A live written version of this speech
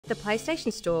The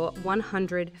PlayStation Store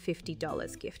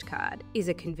 $150 gift card is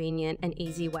a convenient and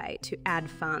easy way to add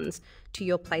funds to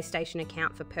your PlayStation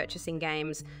account for purchasing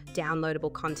games,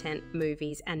 downloadable content,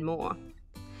 movies, and more.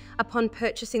 Upon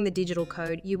purchasing the digital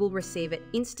code, you will receive it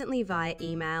instantly via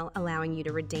email, allowing you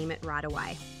to redeem it right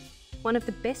away. One of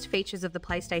the best features of the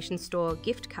PlayStation Store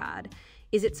gift card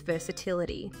is its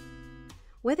versatility.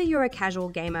 Whether you're a casual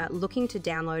gamer looking to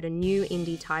download a new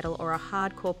indie title or a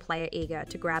hardcore player eager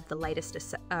to grab the latest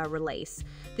release,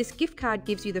 this gift card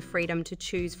gives you the freedom to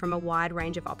choose from a wide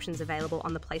range of options available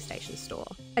on the PlayStation Store.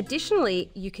 Additionally,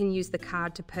 you can use the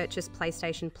card to purchase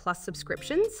PlayStation Plus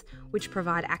subscriptions, which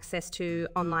provide access to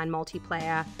online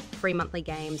multiplayer, free monthly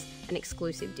games, and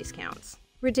exclusive discounts.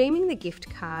 Redeeming the gift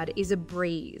card is a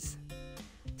breeze.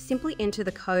 Simply enter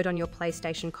the code on your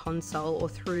PlayStation console or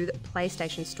through the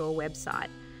PlayStation Store website,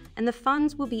 and the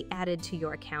funds will be added to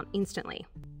your account instantly.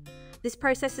 This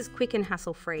process is quick and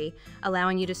hassle-free,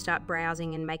 allowing you to start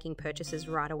browsing and making purchases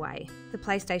right away. The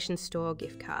PlayStation Store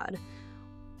gift card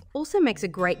also makes a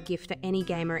great gift for any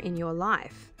gamer in your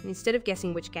life. Instead of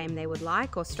guessing which game they would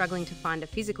like or struggling to find a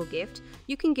physical gift,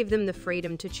 you can give them the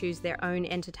freedom to choose their own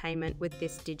entertainment with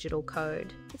this digital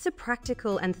code. It's a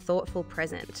practical and thoughtful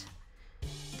present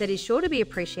that is sure to be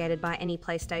appreciated by any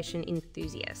PlayStation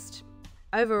enthusiast.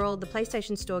 Overall, the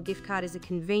PlayStation Store gift card is a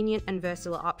convenient and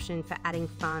versatile option for adding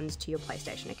funds to your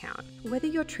PlayStation account, whether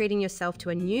you're treating yourself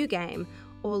to a new game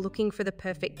or looking for the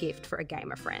perfect gift for a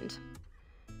gamer friend.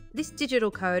 This digital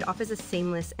code offers a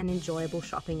seamless and enjoyable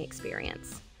shopping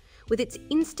experience. With its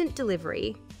instant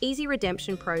delivery, easy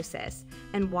redemption process,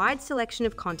 and wide selection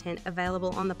of content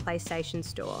available on the PlayStation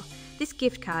Store, this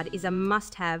gift card is a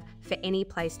must-have for any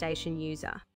PlayStation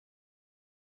user.